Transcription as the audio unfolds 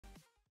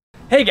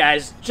Hey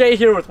guys, Jay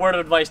here with Word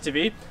of Advice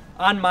TV.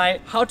 On my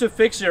How to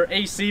Fix Your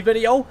AC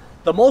video,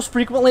 the most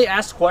frequently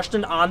asked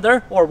question on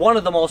there, or one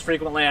of the most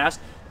frequently asked,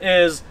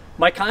 is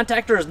my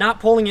contactor is not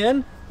pulling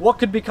in. What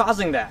could be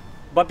causing that?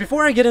 But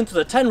before I get into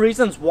the 10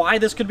 reasons why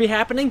this could be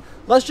happening,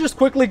 let's just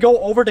quickly go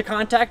over the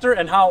contactor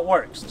and how it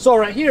works. So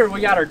right here we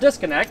got our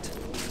disconnect.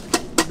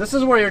 This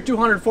is where your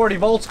 240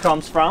 volts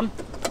comes from.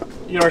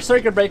 Your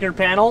circuit breaker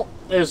panel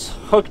is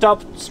hooked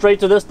up straight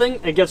to this thing.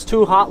 It gets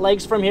two hot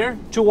legs from here,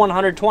 two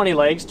 120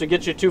 legs to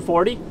get you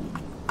 240.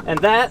 And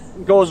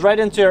that goes right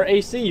into your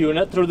AC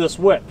unit through this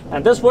whip.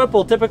 And this whip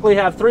will typically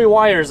have 3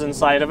 wires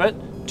inside of it,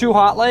 2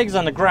 hot legs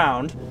on the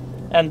ground.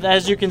 And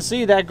as you can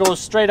see, that goes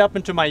straight up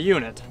into my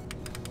unit.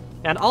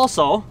 And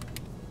also,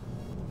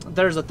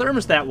 there's a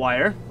thermostat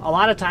wire. A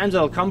lot of times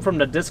it'll come from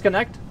the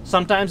disconnect.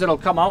 Sometimes it'll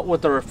come out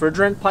with the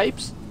refrigerant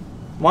pipes.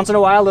 Once in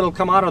a while it'll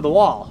come out of the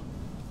wall.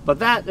 But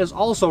that is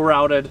also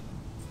routed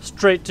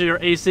straight to your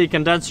AC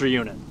condenser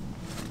unit.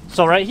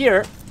 So right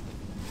here,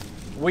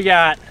 we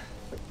got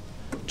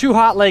 2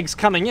 hot legs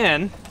coming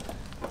in,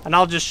 and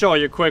I'll just show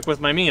you quick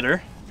with my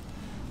meter.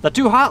 The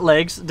 2 hot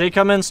legs, they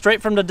come in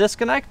straight from the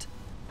disconnect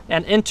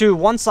and into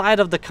one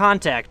side of the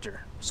contactor.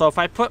 So if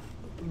I put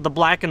the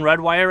black and red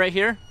wire right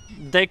here,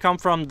 they come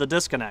from the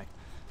disconnect.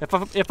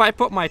 If I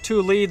put my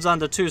 2 leads on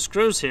the 2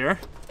 screws here,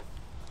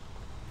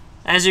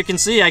 as you can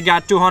see, I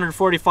got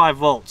 245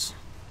 volts.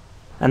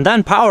 And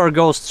then power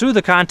goes through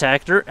the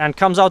contactor and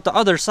comes out the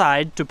other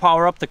side to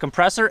power up the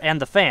compressor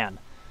and the fan.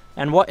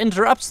 And what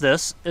interrupts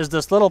this is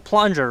this little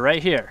plunger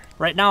right here.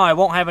 Right now I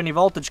won't have any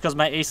voltage because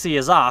my AC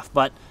is off,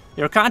 but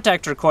your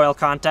contactor coil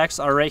contacts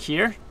are right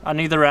here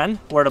on either end,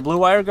 where the blue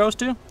wire goes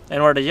to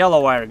and where the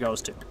yellow wire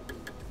goes to.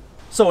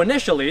 So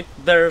initially,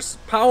 there's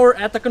power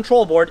at the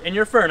control board in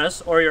your furnace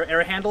or your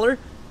air handler.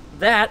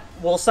 That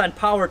will send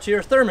power to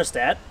your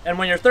thermostat, and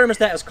when your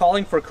thermostat is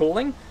calling for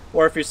cooling,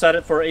 or if you set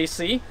it for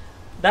AC,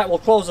 that will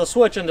close the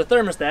switch in the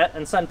thermostat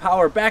and send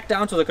power back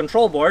down to the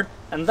control board,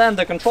 and then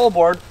the control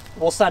board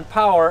will send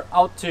power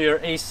out to your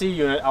AC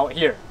unit out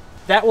here.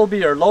 That will be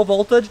your low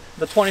voltage,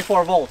 the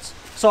 24 volts.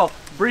 So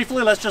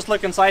briefly, let's just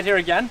look inside here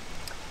again.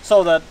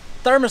 So the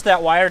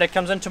thermostat wire that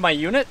comes into my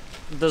unit,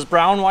 this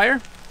brown wire,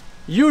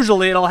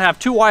 usually it'll have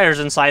 2 wires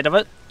inside of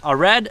it, a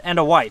red and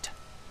a white.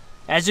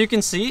 As you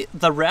can see,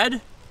 the red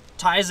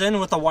ties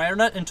in with a wire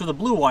nut into the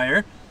blue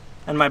wire,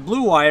 and my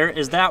blue wire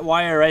is that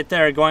wire right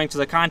there going to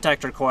the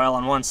contactor coil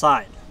on one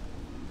side.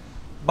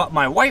 But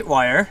my white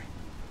wire,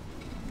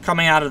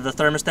 coming out of the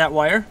thermostat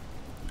wire,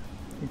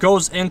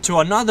 goes into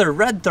another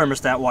red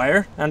thermostat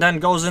wire, and then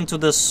goes into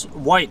this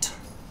white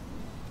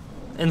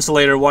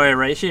insulator wire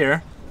right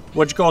here,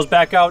 which goes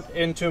back out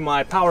into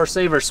my power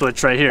saver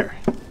switch right here.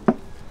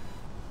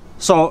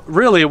 So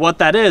really what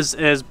that is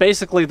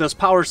basically this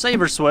power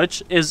saver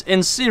switch is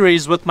in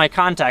series with my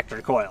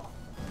contactor coil.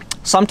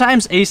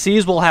 Sometimes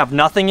ACs will have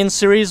nothing in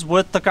series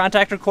with the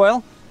contactor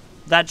coil.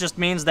 That just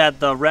means that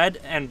the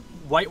red and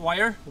white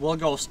wire will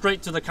go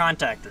straight to the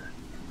contactor.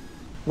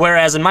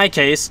 Whereas in my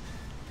case,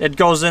 it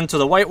goes into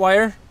the white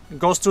wire,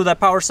 goes through that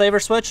power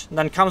saver switch,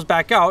 then comes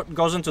back out,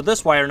 goes into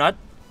this wire nut,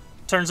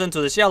 turns into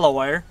this yellow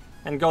wire,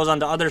 and goes on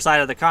the other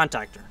side of the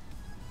contactor.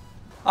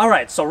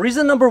 Alright, so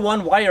reason number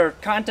 1 why your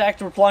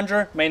contactor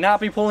plunger may not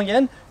be pulling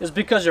in is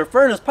because your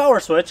furnace power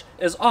switch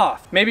is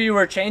off. Maybe you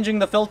were changing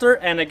the filter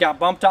and it got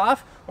bumped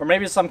off, or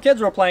maybe some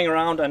kids were playing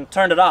around and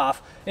turned it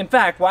off. In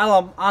fact, while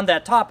I'm on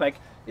that topic,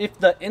 if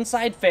the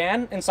inside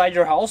fan inside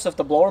your house, if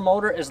the blower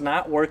motor is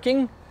not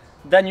working,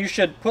 then you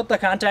should put the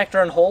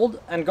contactor on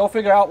hold and go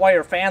figure out why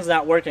your fan's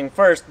not working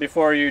first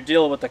before you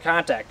deal with the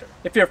contactor.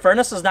 If your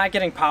furnace is not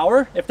getting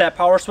power, if that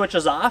power switch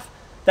is off,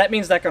 that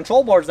means that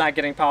control board's not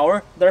getting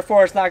power,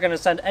 therefore it's not going to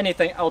send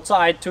anything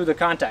outside to the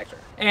contactor.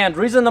 And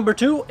reason number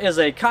 2 is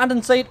a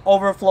condensate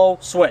overflow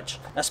switch,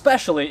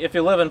 especially if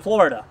you live in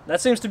Florida.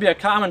 That seems to be a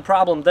common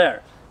problem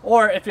there.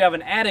 Or if you have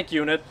an attic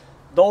unit,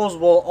 those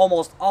will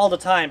almost all the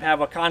time have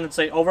a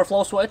condensate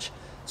overflow switch.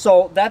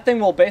 So that thing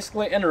will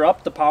basically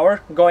interrupt the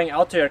power going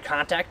out to your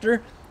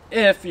contactor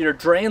if your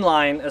drain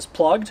line is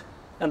plugged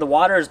and the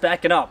water is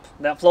backing up.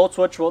 That float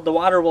switch, the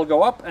water will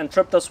go up and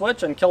trip the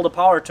switch and kill the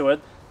power to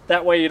it.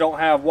 That way you don't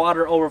have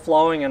water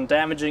overflowing and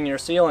damaging your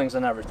ceilings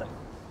and everything.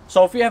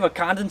 So if you have a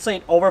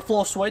condensate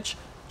overflow switch,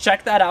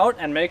 check that out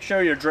and make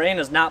sure your drain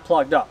is not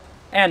plugged up.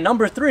 And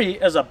number 3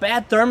 is a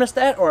bad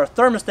thermostat or a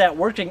thermostat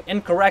working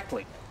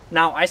incorrectly.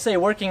 Now I say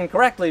working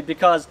incorrectly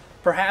because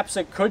perhaps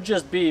it could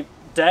just be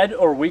dead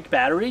or weak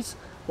batteries.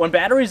 When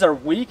batteries are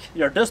weak,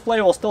 your display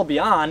will still be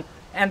on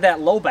and that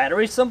low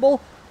battery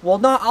symbol will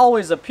not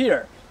always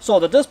appear. So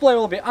the display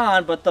will be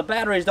on, but the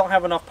batteries don't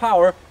have enough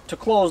power to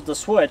close the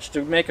switch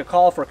to make a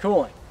call for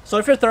cooling. So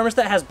if your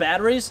thermostat has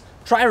batteries,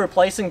 try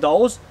replacing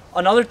those.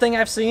 Another thing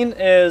I've seen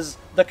is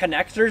the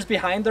connectors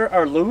behind there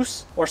are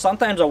loose, or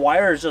sometimes a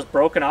wire is just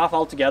broken off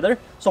altogether.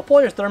 So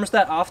pull your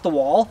thermostat off the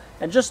wall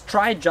and just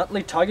try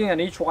gently tugging on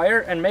each wire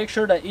and make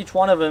sure that each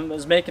one of them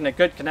is making a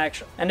good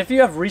connection. And if you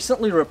have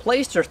recently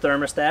replaced your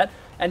thermostat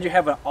and you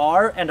have an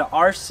R and a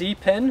RC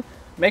pin,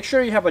 make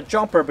sure you have a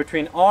jumper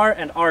between R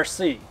and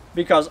RC.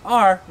 because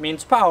R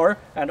means power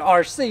and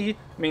RC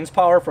means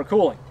power for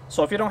cooling.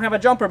 So if you don't have a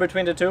jumper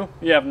between the two,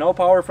 you have no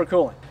power for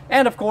cooling.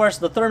 And of course,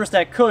 the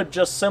thermostat could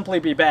just simply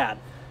be bad.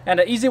 And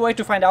an easy way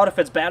to find out if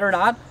it's bad or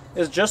not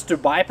is just to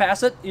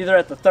bypass it, either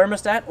at the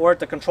thermostat or at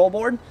the control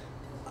board.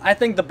 I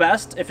think the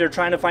best, if you're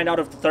trying to find out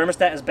if the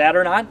thermostat is bad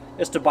or not,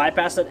 is to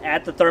bypass it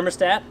at the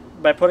thermostat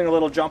by putting a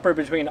little jumper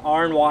between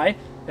R and Y.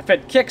 If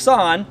it kicks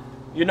on,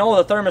 you know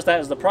the thermostat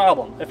is the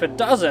problem. If it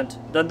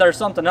doesn't, then there's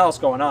something else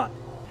going on.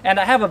 And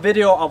I have a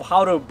video of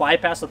how to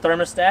bypass the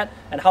thermostat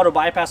and how to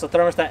bypass the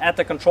thermostat at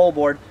the control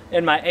board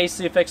in my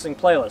AC fixing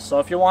playlist. So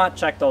if you want,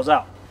 check those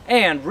out.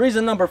 And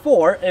reason number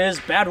 4 is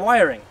bad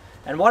wiring.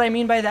 And what I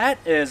mean by that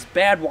is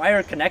bad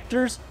wire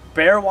connectors,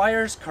 bare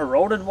wires,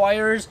 corroded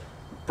wires,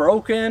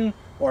 broken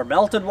or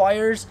melted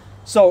wires.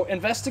 So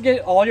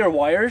investigate all your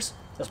wires,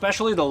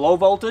 especially the low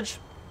voltage,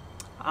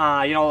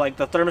 you know, like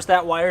the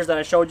thermostat wires that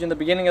I showed you in the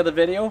beginning of the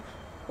video.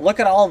 Look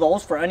at all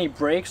those for any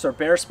breaks or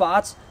bare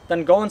spots.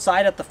 Then go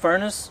inside at the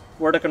furnace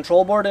where the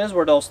control board is,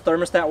 where those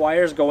thermostat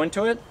wires go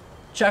into it.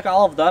 Check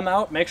all of them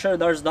out, make sure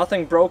there's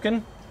nothing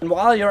broken. And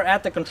while you're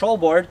at the control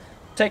board,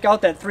 take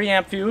out that 3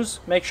 amp fuse,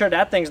 make sure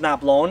that thing's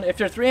not blown. If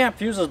your 3 amp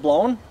fuse is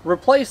blown,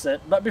 replace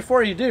it. But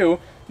before you do,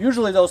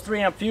 usually those 3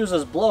 amp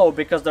fuses blow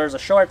because there's a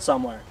short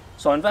somewhere.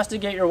 So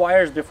investigate your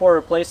wires before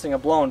replacing a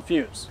blown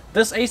fuse.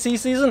 This AC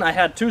season, I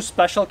had 2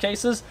 special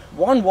cases.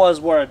 One was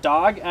where a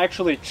dog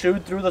actually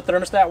chewed through the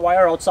thermostat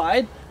wire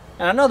outside.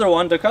 And another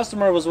one, the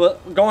customer was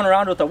going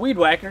around with a weed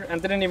whacker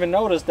and didn't even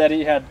notice that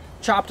he had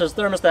chopped his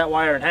thermostat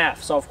wire in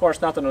half. So of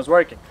course nothing was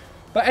working.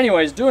 But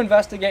anyways, do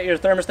investigate your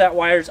thermostat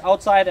wires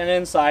outside and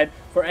inside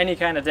for any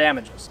kind of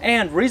damages.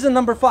 And reason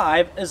number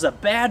 5 is a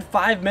bad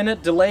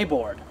 5-minute delay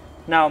board.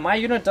 Now my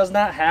unit does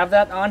not have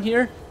that on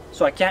here,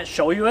 so I can't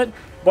show you it,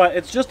 but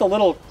it's just a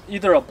little,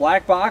 either a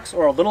black box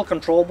or a little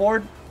control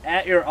board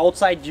at your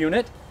outside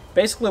unit.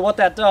 Basically what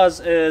that does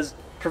is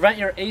prevent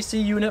your AC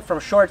unit from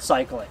short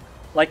cycling.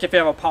 Like if you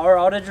have a power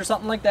outage or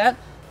something like that,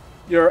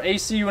 your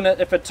AC unit,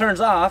 if it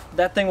turns off,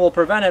 that thing will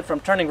prevent it from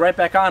turning right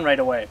back on right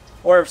away.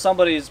 Or if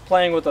somebody's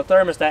playing with the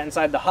thermostat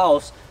inside the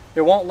house,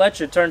 it won't let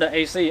you turn the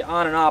AC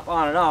on and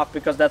off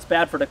because that's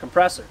bad for the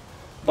compressor.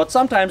 But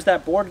sometimes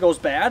that board goes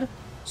bad,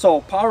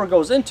 so power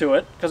goes into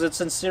it because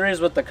it's in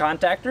series with the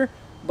contactor,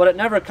 but it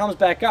never comes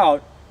back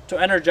out to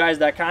energize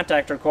that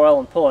contactor coil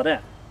and pull it in.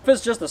 If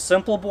it's just a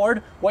simple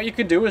board, what you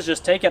can do is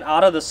just take it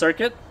out of the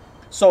circuit.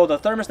 So the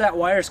thermostat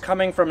wires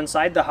coming from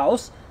inside the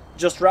house,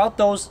 just route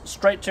those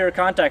straight to your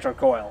contactor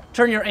coil.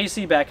 Turn your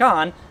AC back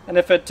on, and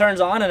if it turns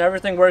on and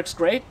everything works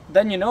great,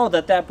 then you know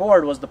that that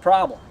board was the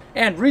problem.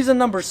 And reason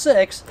number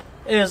 6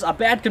 is a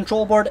bad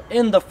control board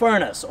in the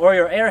furnace or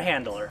your air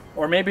handler,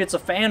 or maybe it's a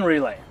fan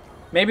relay.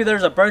 Maybe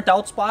there's a burnt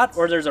out spot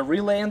or there's a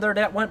relay in there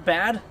that went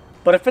bad.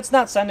 But if it's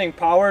not sending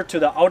power to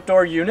the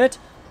outdoor unit,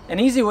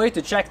 an easy way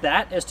to check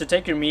that is to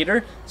take your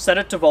meter, set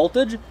it to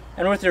voltage,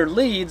 and with your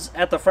leads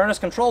at the furnace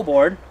control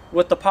board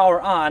with the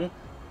power on,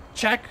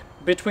 check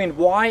between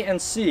Y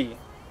and C.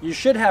 You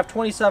should have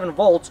 27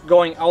 volts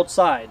going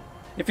outside.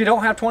 If you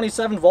don't have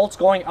 27 volts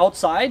going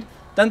outside,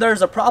 then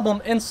there's a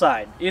problem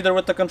inside, either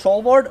with the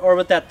control board or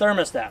with that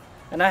thermostat.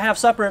 And I have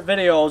separate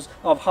videos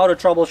of how to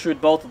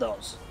troubleshoot both of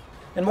those.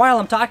 And while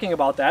I'm talking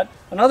about that,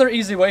 another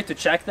easy way to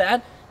check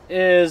that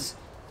is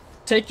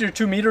take your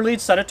 2 meter lead,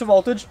 set it to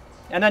voltage,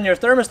 and then your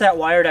thermostat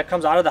wire that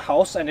comes out of the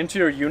house and into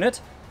your unit,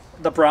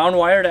 the brown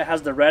wire that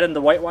has the red and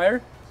the white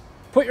wire,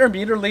 put your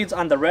meter leads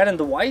on the red and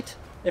the white.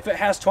 If it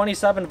has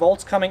 27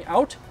 volts coming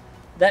out,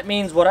 that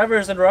means whatever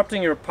is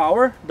interrupting your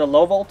power, the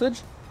low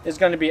voltage, is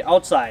going to be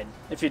outside.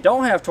 If you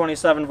don't have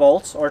 27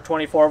 volts or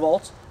 24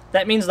 volts,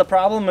 that means the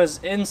problem is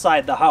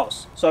inside the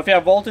house. So if you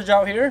have voltage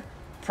out here,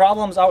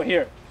 problems out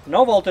here.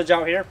 No voltage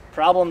out here,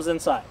 problems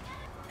inside.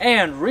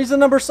 And reason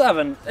number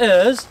 7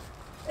 is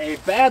a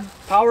bad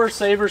power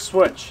saver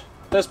switch.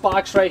 This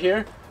box right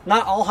here,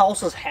 not all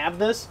houses have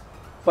this,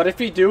 but if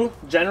you do,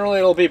 generally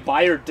it'll be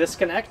buyer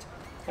disconnect.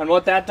 And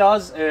what that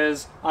does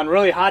is, on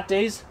really hot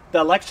days, the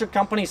electric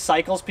company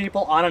cycles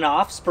people on and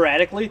off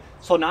sporadically,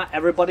 so not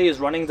everybody is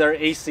running their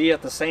AC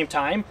at the same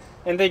time,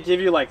 and they give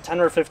you like 10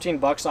 or 15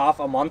 bucks off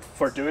a month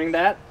for doing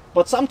that.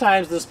 But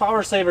sometimes this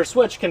power saver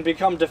switch can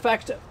become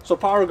defective, so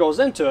power goes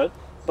into it,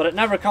 but it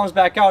never comes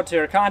back out to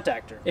your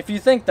contactor. If you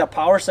think the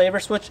power saver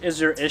switch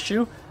is your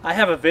issue, I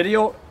have a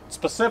video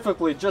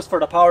specifically just for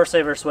the power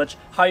saver switch,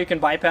 how you can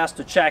bypass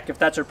to check if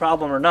that's your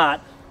problem or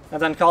not,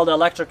 and then call the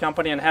electric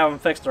company and have them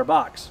fix their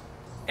box.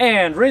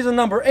 And reason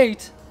number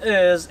 8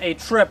 is a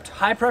tripped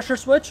high pressure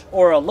switch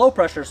or a low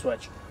pressure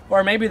switch,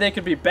 or maybe they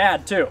could be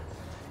bad too.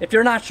 If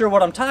you're not sure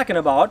what I'm talking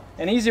about,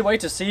 an easy way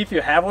to see if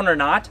you have one or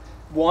not,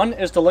 1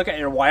 is to look at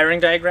your wiring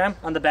diagram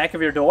on the back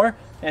of your door,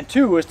 and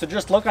 2 is to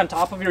just look on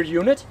top of your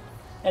unit,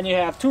 and you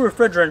have 2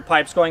 refrigerant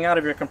pipes going out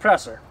of your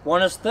compressor.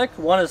 1 is thick,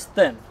 1 is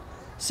thin.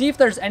 See if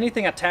there's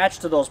anything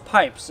attached to those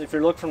pipes if you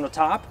look from the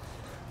top.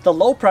 The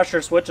low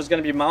pressure switch is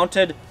going to be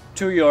mounted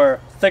to your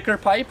thicker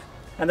pipe,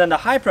 and then the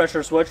high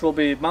pressure switch will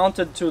be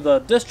mounted to the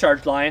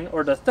discharge line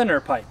or the thinner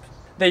pipe.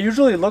 They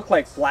usually look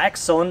like black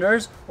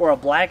cylinders or a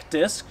black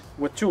disc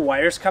with 2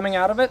 wires coming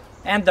out of it.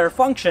 and their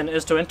function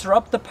is to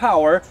interrupt the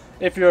power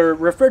if your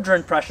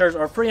refrigerant pressures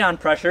or freon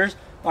pressures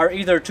are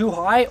either too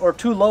high or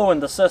too low in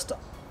the system.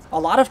 A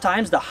lot of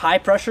times the high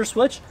pressure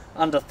switch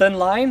on the thin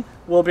line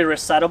will be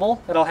resettable.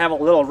 It'll have a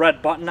little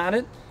red button on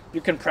it.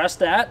 You can press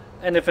that,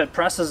 and if it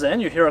presses in,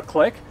 you hear a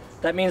click.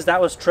 That means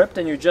that was tripped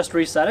and you just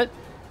reset it,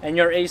 and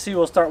your AC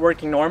will start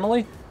working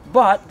normally.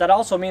 But that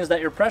also means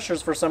that your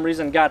pressures for some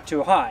reason got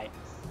too high.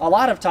 A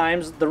lot of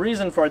times the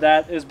reason for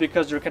that is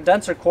because your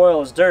condenser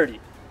coil is dirty.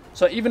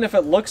 So even if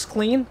it looks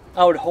clean,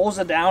 I would hose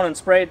it down and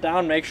spray it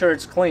down, make sure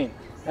it's clean.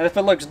 And if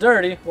it looks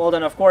dirty, well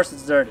then of course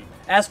it's dirty.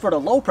 As for the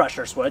low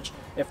pressure switch,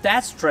 if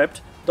that's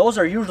tripped, those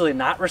are usually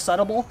not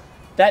resettable.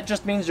 That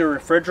just means your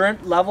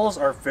refrigerant levels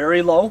are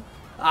very low.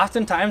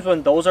 Oftentimes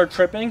when those are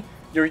tripping,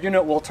 your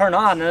unit will turn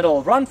on and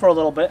it'll run for a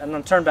little bit and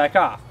then turn back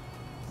off.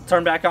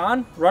 Turn back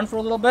on, run for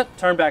a little bit,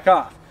 turn back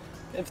off.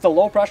 If the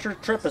low pressure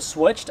trip is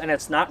switched and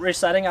it's not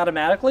resetting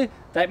automatically,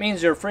 that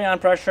means your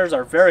freon pressures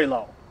are very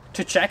low.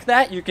 To check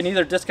that, you can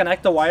either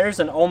disconnect the wires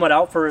and ohm it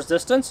out for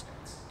resistance.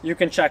 You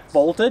can check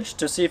voltage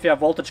to see if you have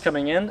voltage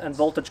coming in and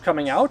voltage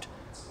coming out,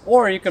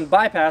 or you can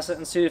bypass it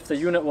and see if the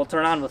unit will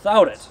turn on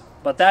without it.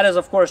 But that is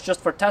of course just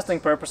for testing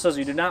purposes.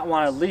 You do not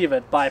want to leave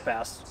it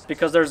bypassed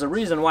because there's a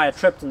reason why it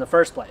tripped in the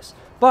first place.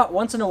 But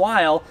once in a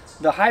while,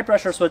 the high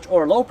pressure switch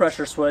or low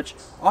pressure switch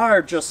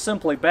are just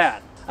simply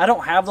bad. I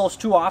don't have those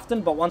too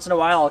often, but once in a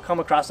while I'll come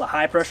across a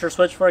high pressure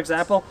switch, for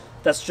example,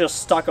 that's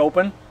just stuck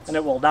open and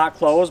it will not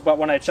close, but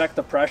when I check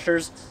the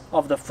pressures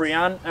of the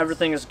freon,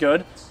 everything is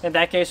good. In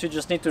that case, you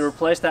just need to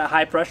replace that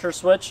high pressure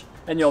switch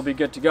and you'll be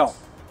good to go.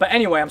 But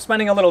anyway, I'm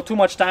spending a little too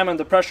much time on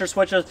the pressure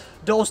switches.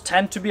 Those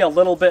tend to be a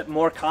little bit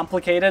more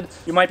complicated.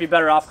 You might be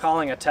better off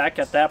calling a tech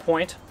at that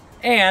point.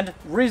 And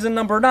reason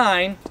number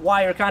 9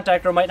 why your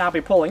contactor might not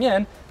be pulling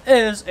in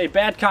is a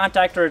bad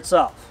contactor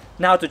itself.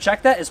 Now to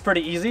check that is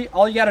pretty easy.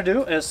 All you gotta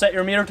do is set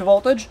your meter to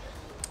voltage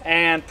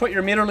and put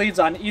your meter leads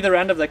on either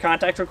end of the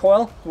contactor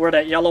coil where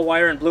that yellow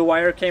wire and blue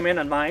wire came in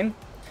on mine,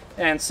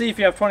 and see if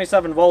you have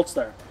 27 volts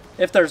there.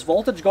 If there's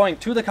voltage going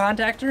to the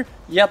contactor,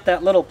 yet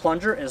that little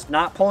plunger is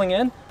not pulling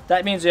in,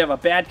 that means you have a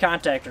bad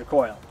contactor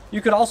coil.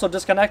 You could also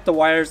disconnect the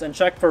wires and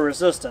check for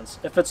resistance.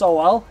 If it's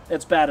OL,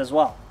 it's bad as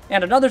well.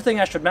 And another thing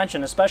I should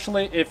mention,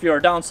 especially if you're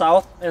down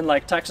south in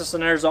like Texas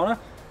and Arizona,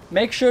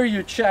 make sure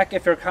you check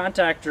if your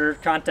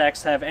contactor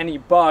contacts have any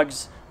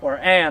bugs or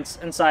ants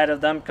inside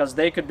of them, because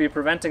they could be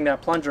preventing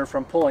that plunger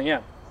from pulling in.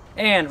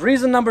 And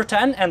reason number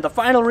 10, and the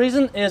final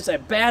reason, is a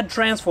bad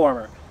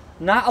transformer.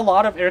 Not a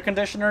lot of air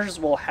conditioners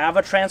will have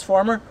a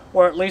transformer,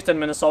 or at least in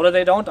Minnesota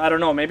they don't. I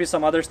don't know, maybe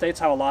some other states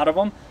have a lot of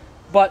them.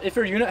 But if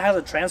your unit has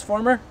a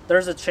transformer,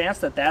 there's a chance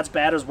that that's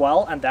bad as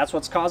well, and that's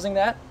what's causing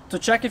that. To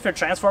check if your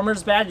transformer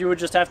is bad, you would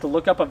just have to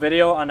look up a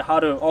video on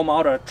how to ohm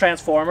out a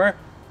transformer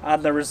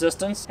on the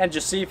resistance and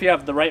just see if you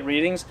have the right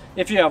readings.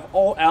 If you have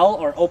OL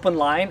or open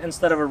line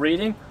instead of a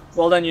reading,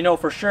 well then you know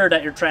for sure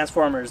that your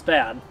transformer is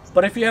bad.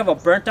 But if you have a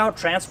burnt out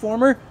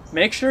transformer,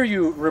 make sure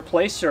you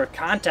replace your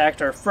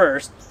contactor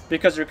first,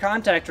 because your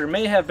contactor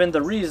may have been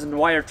the reason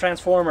why your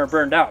transformer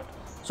burned out.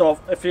 So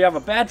if you have a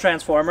bad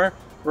transformer,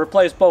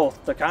 replace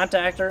both the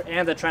contactor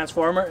and the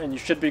transformer and you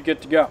should be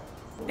good to go.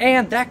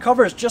 And that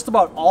covers just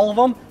about all of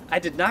them. I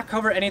did not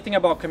cover anything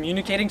about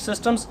communicating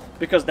systems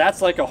because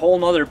that's like a whole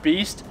nother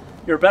beast.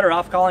 You're better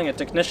off calling a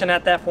technician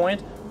at that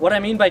point. What I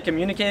mean by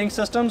communicating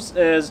systems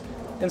is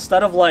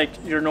instead of like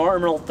your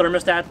normal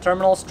thermostat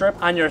terminal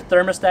strip on your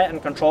thermostat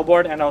and control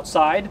board and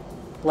outside,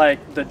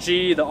 like the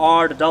G, the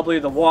R, the W,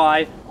 the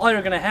Y, all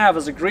you're gonna have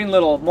is a green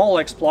little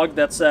Molex plug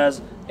that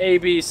says A,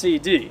 B, C,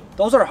 D.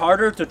 Those are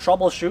harder to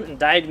troubleshoot and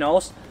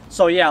diagnose.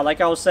 So yeah, like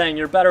I was saying,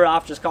 you're better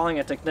off just calling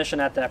a technician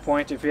at that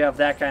point if you have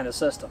that kind of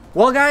system.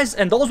 Well guys,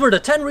 and those were the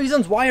 10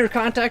 reasons why your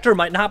contactor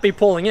might not be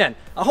pulling in.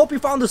 I hope you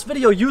found this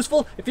video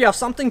useful. If you have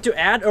something to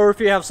add or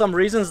if you have some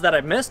reasons that I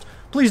missed,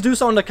 please do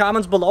so in the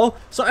comments below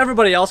so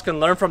everybody else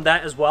can learn from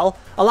that as well.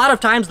 A lot of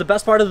times the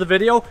best part of the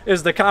video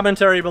is the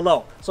commentary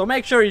below, so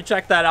make sure you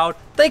check that out.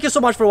 Thank you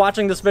so much for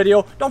watching this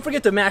video. Don't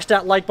forget to mash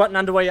that like button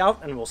on the way out,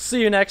 and we'll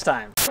see you next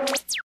time.